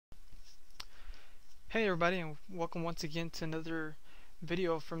Hey everybody, and welcome once again to another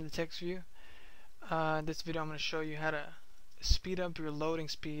video from the TextView. In this video I'm going to show you how to speed up your loading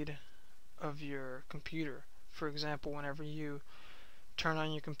speed of your computer. For example, whenever you turn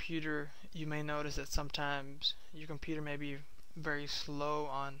on your computer, you may notice that sometimes your computer may be very slow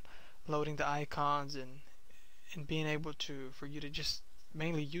on loading the icons and being able for you to just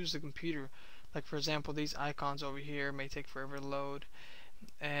mainly use the computer. Like for example, these icons over here may take forever to load,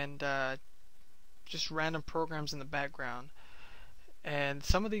 and just random programs in the background. And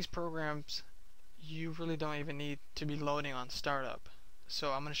some of these programs you really don't even need to be loading on startup.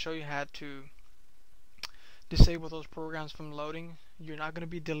 So I'm going to show you how to disable those programs from loading. You're not going to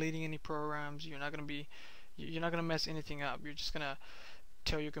be deleting any programs. You're not going to mess anything up. You're just going to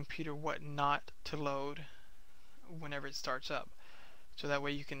tell your computer what not to load whenever it starts up. So that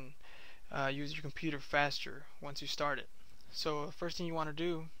way you can use your computer faster once you start it. So the first thing you want to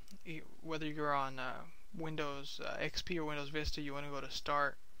do, whether you're on Windows XP or Windows Vista, you want to go to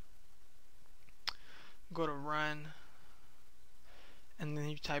Start, go to Run, and then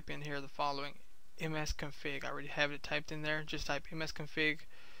you type in here the following: msconfig. I already have it typed in there. Just type msconfig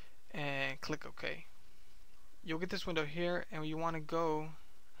and click OK. You'll get this window here, and you want to go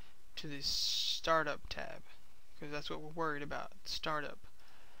to the Startup tab, because that's what we're worried about, Startup.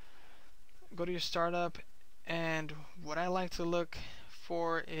 Go to your Startup, and what I like to look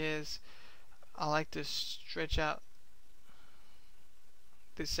for is I like to stretch out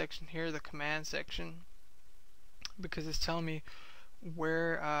this section here, the command section, because it's telling me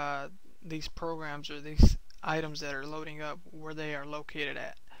where these programs or these items that are loading up, where they are located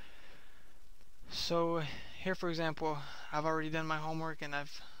at. So here, for example, I've already done my homework, and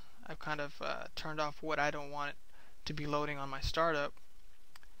I've kind of turned off what I don't want it to be loading on my startup.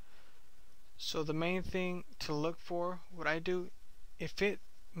 So the main thing to look for, what I do, if it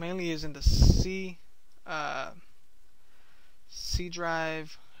mainly is in the C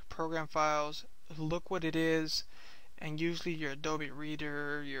drive program files, look what it is, and usually your Adobe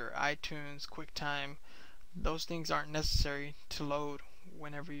Reader, your iTunes, QuickTime, those things aren't necessary to load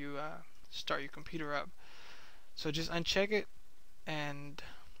whenever you start your computer up. So just uncheck it, and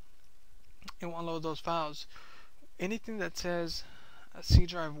it won't load those files. Anything that says C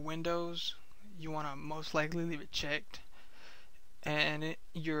drive Windows, you want to most likely leave it checked. And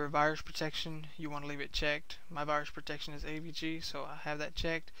your virus protection, you want to leave it checked. My virus protection is AVG, so I have that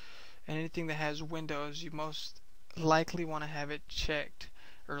checked. And anything that has Windows, you most likely want to have it checked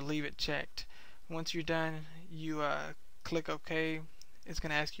or leave it checked. Once you're done, you click OK. It's going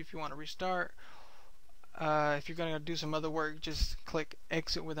to ask you if you want to restart. If you're going to do some other work, just click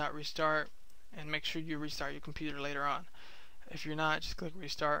exit without restart, and make sure you restart your computer later on. If you're not, just click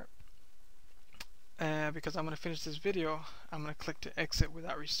restart. Because I'm going to finish this video, I'm going to click to exit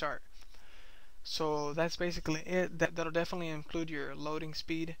without restart. So that's basically it. That'll definitely include your loading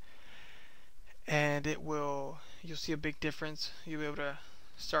speed, and you'll see a big difference. You'll be able to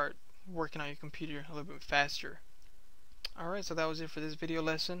start working on your computer a little bit faster. Alright, so that was it for this video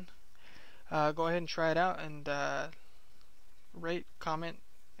lesson. Go ahead and try it out, and rate, comment,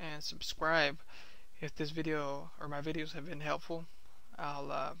 and subscribe if this video or my videos have been helpful.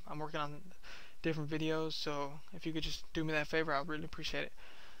 I'm working on different videos, so if you could just do me that favor, I'll really appreciate it.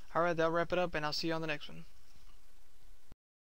 Alright, that'll wrap it up, and I'll see you on the next one.